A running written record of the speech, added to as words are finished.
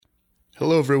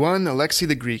Hello everyone, Alexei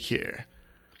the Greek here.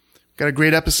 Got a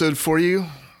great episode for you.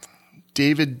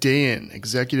 David Dayen,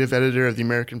 executive editor of the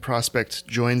American Prospect,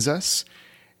 joins us.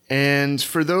 And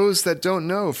for those that don't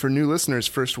know, for new listeners,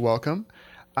 first welcome.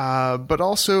 But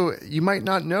also, you might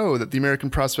not know that the American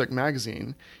Prospect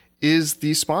magazine is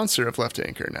the sponsor of Left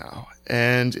Anchor now.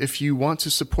 And if you want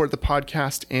to support the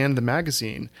podcast and the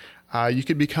magazine, you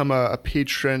could become a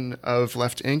patron of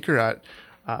Left Anchor at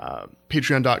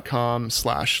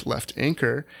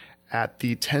patreon.com/leftanchor at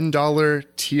the $10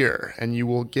 tier, and you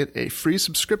will get a free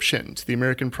subscription to the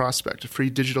American Prospect, a free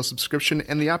digital subscription,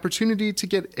 and the opportunity to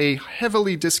get a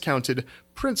heavily discounted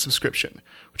print subscription,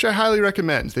 which I highly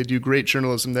recommend. They do great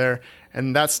journalism there,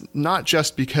 and that's not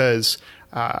just because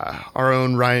our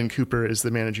own Ryan Cooper is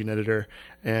the managing editor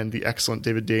and the excellent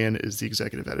David Dayen is the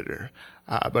executive editor,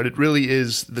 but it really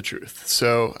is the truth.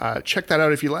 So check that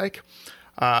out if you like.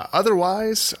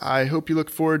 Otherwise, I hope you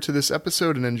look forward to this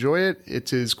episode and enjoy it.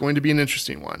 It is going to be an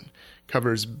interesting one.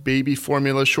 Covers baby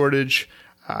formula shortage,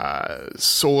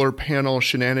 solar panel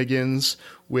shenanigans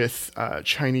with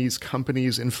Chinese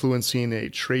companies influencing a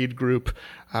trade group.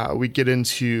 We get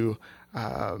into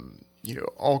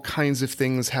all kinds of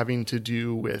things having to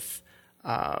do with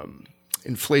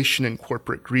inflation and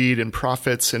corporate greed and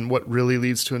profits and what really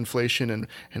leads to inflation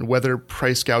and whether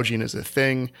price gouging is a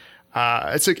thing.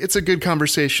 It's a good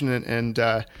conversation, and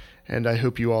I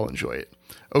hope you all enjoy it.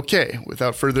 Okay,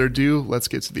 without further ado, let's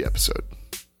get to the episode.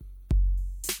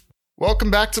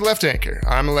 Welcome back to Left Anchor.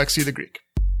 I'm Alexei the Greek.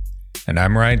 And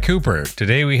I'm Ryan Cooper.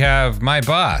 Today we have my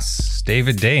boss,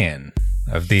 David Dayen,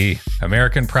 of the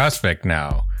American Prospect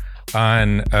now,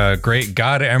 on a great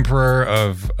god emperor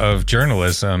of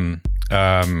journalism,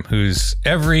 whose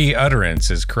every utterance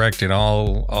is correct in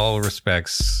all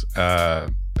respects.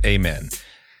 Amen.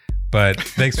 But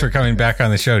thanks for coming back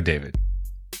on the show, David.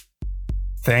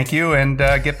 Thank you, and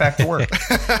get back to work.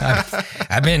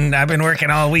 I've been working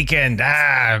all weekend,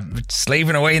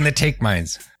 slaving away in the take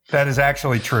mines. That is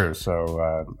actually true.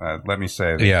 So let me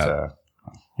say that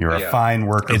you're a fine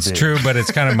worker. It's true, but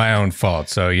it's kind of my own fault.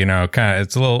 So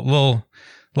it's a little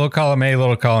column A,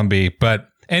 little column B. But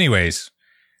anyways,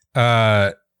 we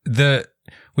wanted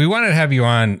to have you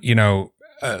on,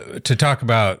 to talk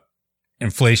about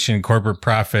inflation, corporate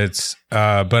profits.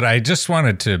 But I just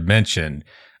wanted to mention,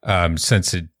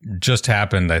 since it just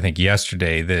happened, I think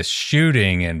yesterday, this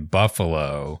shooting in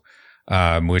Buffalo,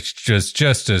 which was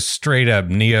just a straight up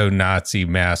neo-Nazi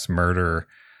mass murder.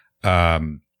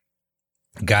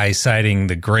 Guy citing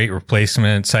the Great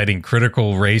Replacement, citing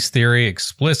critical race theory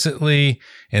explicitly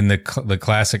in the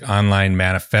classic online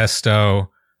manifesto.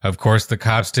 Of course, the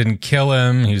cops didn't kill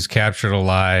him. He was captured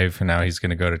alive, and now he's going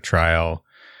to go to trial.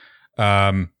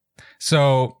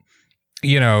 So,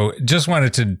 just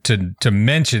wanted to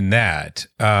mention that.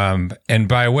 And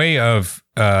by way of,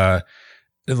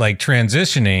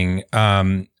 transitioning,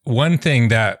 one thing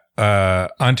that,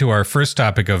 onto our first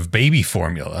topic of baby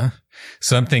formula,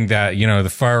 something that, the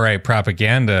far right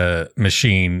propaganda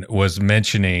machine was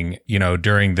mentioning,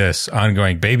 during this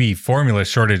ongoing baby formula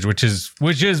shortage, which is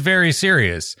very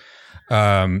serious. There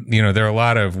are a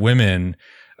lot of women,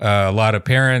 a lot of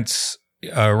parents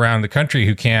around the country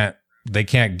who can't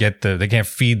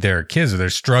feed their kids, or they're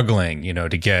struggling,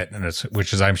 to get,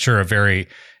 which is, I'm sure, a very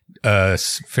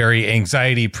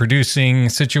anxiety producing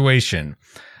situation.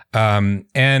 And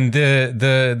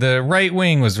the right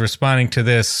wing was responding to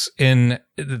this in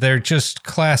their just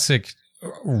classic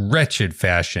wretched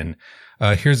fashion.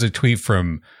 Here's a tweet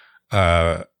from,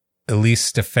 Elise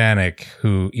Stefanik,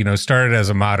 who, started as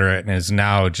a moderate and is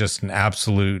now just an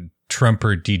absolute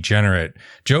Trumper degenerate.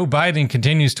 Joe Biden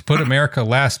continues to put America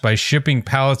last by shipping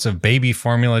pallets of baby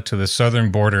formula to the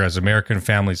southern border as American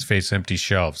families face empty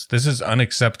shelves. This is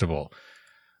unacceptable.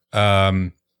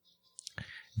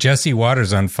 Jesse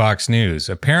Waters on Fox News.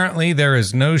 Apparently, there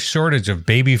is no shortage of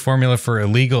baby formula for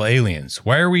illegal aliens.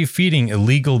 Why are we feeding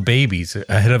illegal babies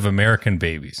ahead of American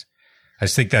babies? I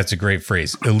just think that's a great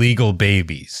phrase. Illegal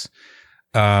babies.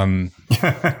 Tucker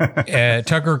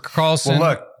Carlson.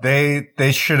 Well, look, they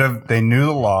knew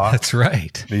the law. That's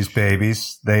right. These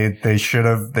babies, they should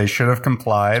have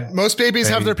complied. Most babies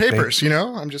have their papers,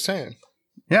 I'm just saying.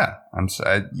 Yeah.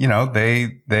 They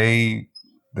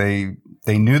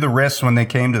knew the risks when they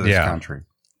came to this country,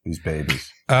 these babies.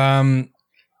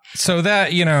 So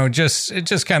that, it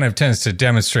just kind of tends to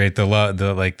demonstrate the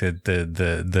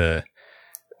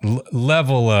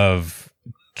level of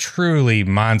truly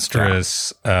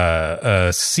monstrous,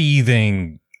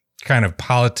 seething kind of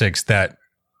politics that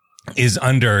is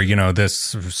under,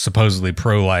 this supposedly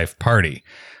pro-life party.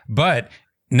 But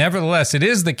nevertheless, it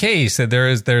is the case that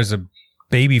there's a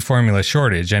baby formula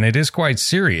shortage, and it is quite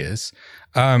serious.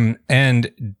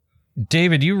 And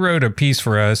David, you wrote a piece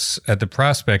for us at The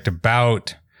Prospect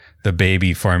about the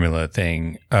baby formula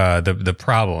thing, the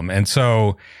problem. And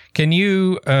so can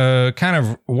you kind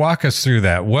of walk us through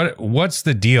that? What's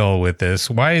the deal with this?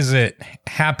 Why is it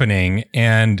happening?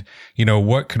 And,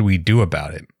 what could we do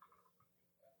about it?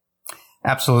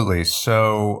 Absolutely.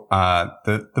 So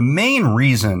the main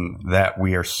reason that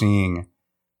we are seeing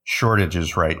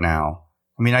shortages right now,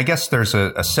 I mean, I guess there's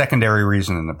a secondary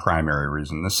reason and the primary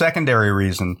reason. The secondary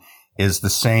reason is the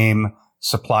same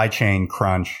supply chain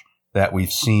crunch that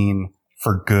we've seen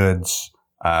for goods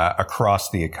across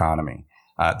the economy.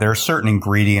 There are certain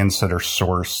ingredients that are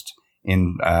sourced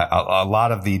in a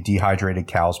lot of the dehydrated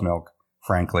cow's milk,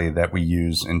 frankly, that we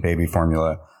use in baby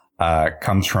formula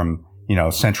comes from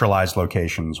centralized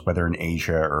locations, whether in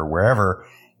Asia or wherever.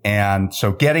 And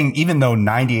so even though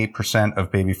 98%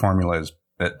 of baby formula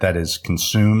that is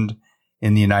consumed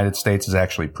in the United States is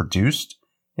actually produced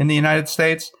in the United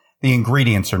States, the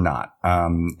ingredients are not.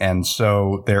 And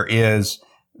so there is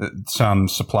some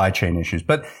supply chain issues,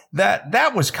 but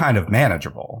that was kind of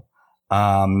manageable.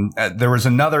 There was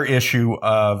another issue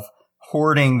of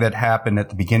hoarding that happened at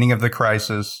the beginning of the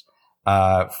crisis,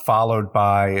 followed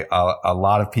by a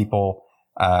lot of people.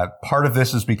 Part of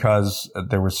this is because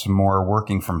there was some more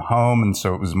working from home, and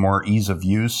so it was more ease of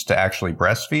use to actually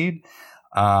breastfeed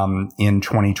in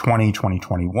 2020,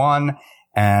 2021.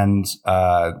 And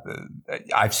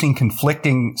I've seen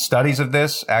conflicting studies of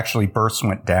this. Actually, births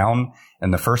went down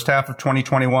in the first half of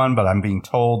 2021, but I'm being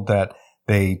told that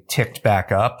they ticked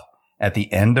back up at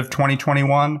the end of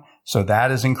 2021. So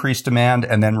that has increased demand.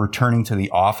 And then returning to the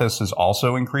office has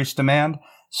also increased demand.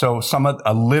 So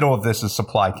a little of this is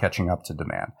supply catching up to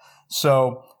demand.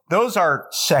 So those are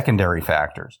secondary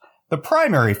factors. The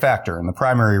primary factor and the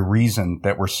primary reason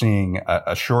that we're seeing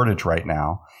a shortage right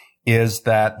now is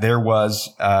that there was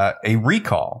a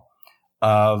recall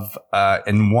of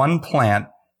in one plant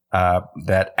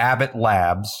that Abbott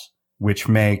Labs, which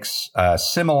makes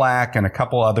Similac and a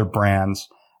couple other brands.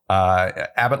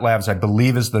 Abbott Labs, I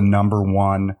believe, is the number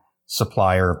one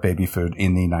supplier of baby food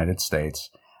in the United States.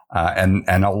 And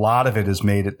a lot of it is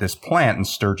made at this plant in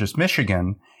Sturgis,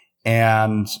 Michigan.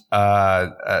 And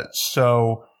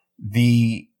so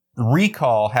the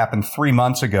recall happened 3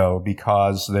 months ago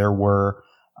because there were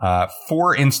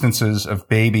 4 instances of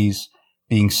babies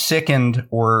being sickened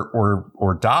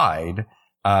or died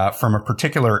from a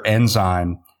particular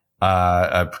enzyme,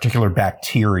 a particular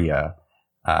bacteria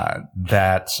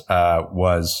that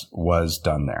was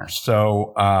done there.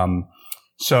 So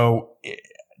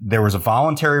there was a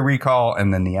voluntary recall,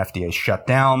 and then the FDA shut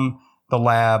down the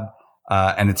lab,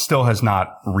 and it still has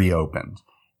not reopened.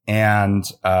 And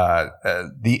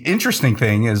the interesting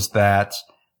thing is that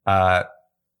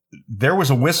there was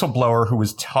a whistleblower who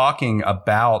was talking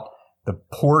about the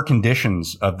poor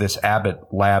conditions of this Abbott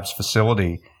Labs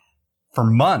facility for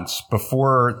months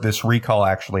before this recall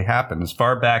actually happened. As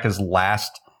far back as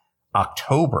last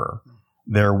October,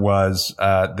 there was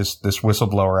this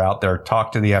whistleblower out there,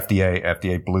 talked to the FDA.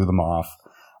 FDA blew them off.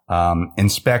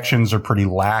 Inspections are pretty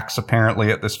lax,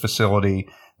 apparently, at this facility.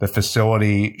 The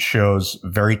facility shows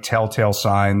very telltale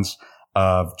signs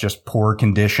of just poor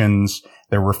conditions.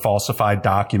 There were falsified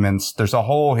documents. There's a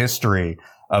whole history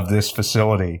of this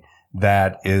facility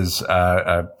that is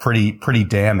pretty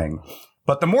damning.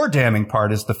 But the more damning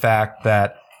part is the fact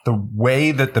that the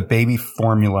way that the baby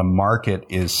formula market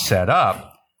is set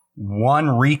up,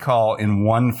 one recall in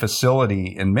one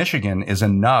facility in Michigan is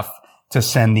enough to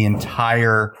send the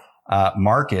entire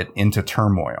market into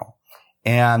turmoil.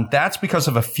 And that's because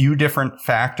of a few different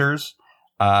factors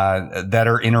that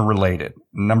are interrelated.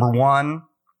 Number one,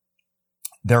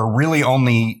 there are really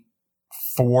only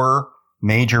 4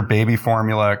 major baby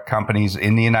formula companies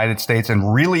in the United States,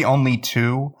 and really only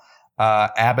 2,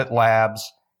 Abbott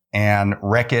Labs and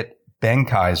Reckitt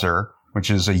Benckiser,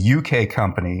 which is a UK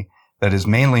company that is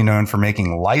mainly known for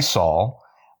making Lysol.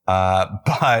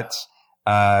 But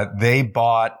they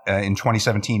bought in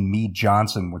 2017 Mead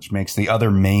Johnson, which makes the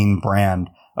other main brand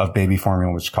of baby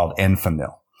formula, which is called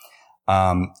Enfamil.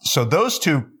 So those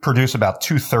 2 produce about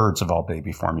 2/3 of all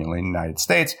baby formula in the United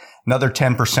States. Another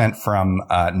 10% from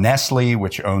Nestle,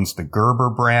 which owns the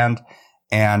Gerber brand,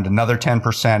 and another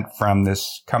 10% from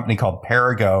this company called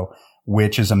Perrigo,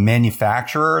 which is a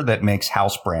manufacturer that makes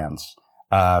house brands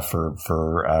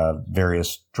for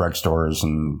various drugstores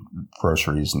and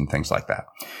groceries and things like that.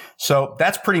 So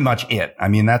that's pretty much it. I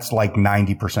mean, that's like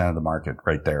 90% of the market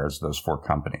right there is those 4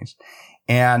 companies.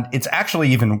 And it's actually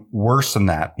even worse than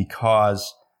that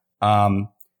because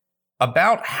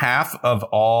about half of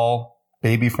all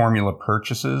baby formula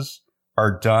purchases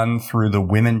are done through the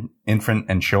Women, Infant,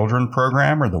 and Children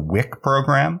program, or the WIC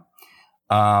program.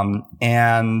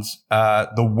 And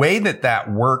the way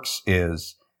that works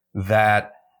is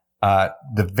that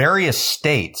the various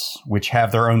states, which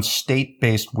have their own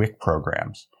state-based WIC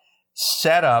programs,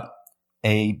 set up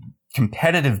a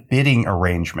competitive bidding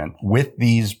arrangement with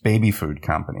these baby food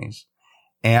companies.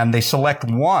 And they select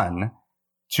one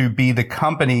to be the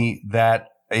company that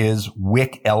is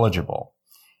WIC eligible.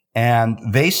 And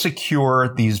they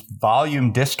secure these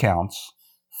volume discounts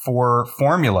for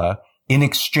formula in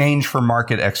exchange for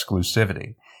market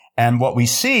exclusivity. And what we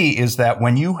see is that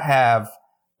when you have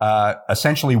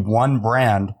essentially one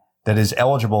brand that is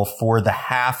eligible for the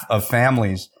half of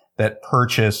families that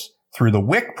purchase through the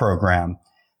WIC program,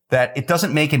 that it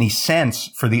doesn't make any sense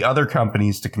for the other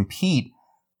companies to compete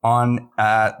on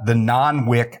the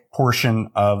non-WIC portion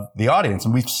of the audience.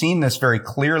 And we've seen this very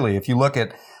clearly. If you look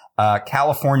at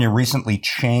California recently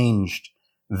changed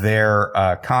their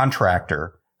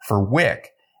contractor for WIC.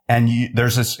 And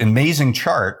there's this amazing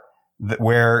chart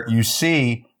where you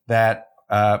see that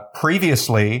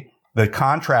previously the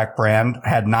contract brand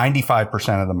had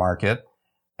 95% of the market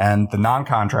and the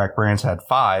non-contract brands had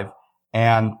 5%.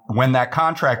 And when that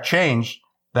contract changed,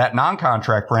 that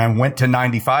non-contract brand went to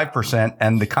 95%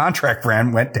 and the contract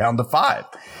brand went down to 5%.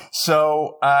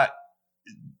 So,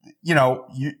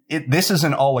 this is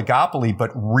an oligopoly,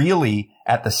 but really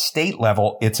at the state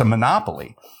level, it's a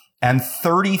monopoly. And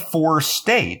 34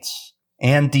 states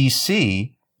and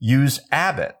DC use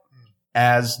Abbott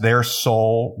as their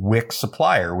sole WIC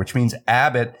supplier, which means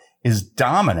Abbott is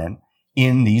dominant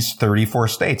in these 34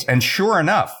 states. And sure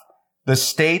enough, the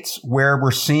states where we're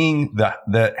seeing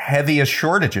the heaviest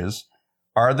shortages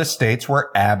are the states where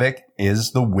Abbott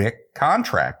is the WIC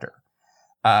contractor,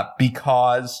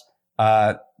 because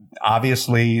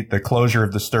obviously the closure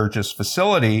of the Sturgis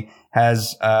facility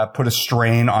has put a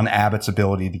strain on Abbott's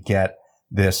ability to get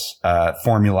this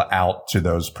formula out to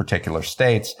those particular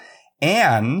states.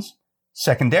 And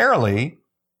secondarily,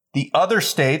 the other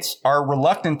states are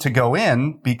reluctant to go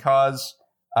in because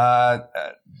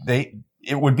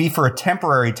it would be for a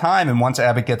temporary time. And once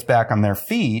Abbott gets back on their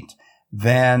feet,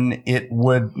 then it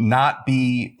would not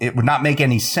make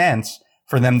any sense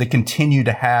for them to continue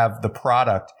to have the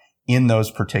product in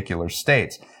those particular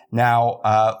states. Now,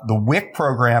 the WIC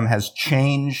program has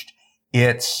changed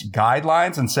its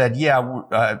guidelines and said,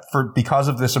 because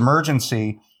of this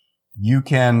emergency, you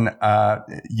can,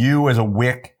 you as a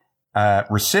WIC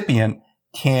recipient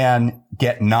can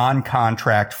get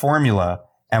non-contract formula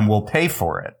and we'll pay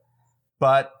for it.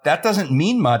 But that doesn't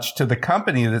mean much to the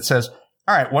company that says,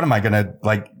 all right, what am I going to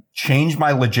change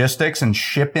my logistics and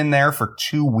ship in there for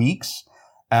 2 weeks?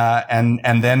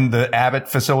 And then the Abbott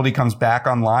facility comes back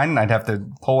online and I'd have to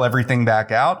pull everything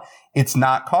back out. It's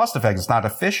not cost effective. It's not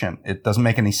efficient. It doesn't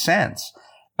make any sense,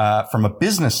 from a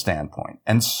business standpoint.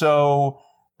 And so,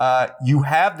 you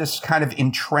have this kind of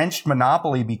entrenched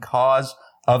monopoly because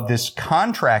of this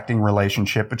contracting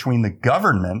relationship between the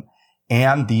government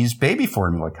and these baby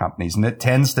formula companies. And it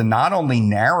tends to not only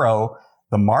narrow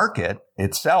the market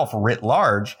itself writ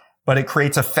large, but it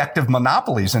creates effective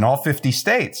monopolies in all 50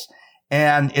 states.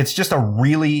 And it's just a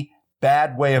really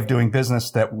bad way of doing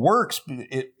business that works.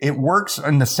 It works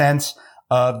in the sense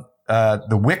of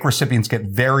the WIC recipients get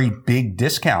very big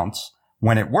discounts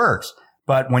when it works.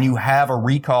 But when you have a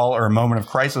recall or a moment of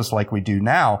crisis like we do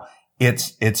now,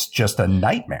 it's just a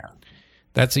nightmare.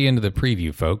 That's the end of the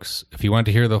preview, folks. If you want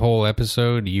to hear the whole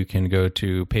episode, you can go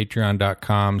to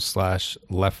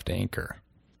patreon.com/leftanchor.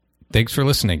 Thanks for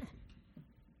listening.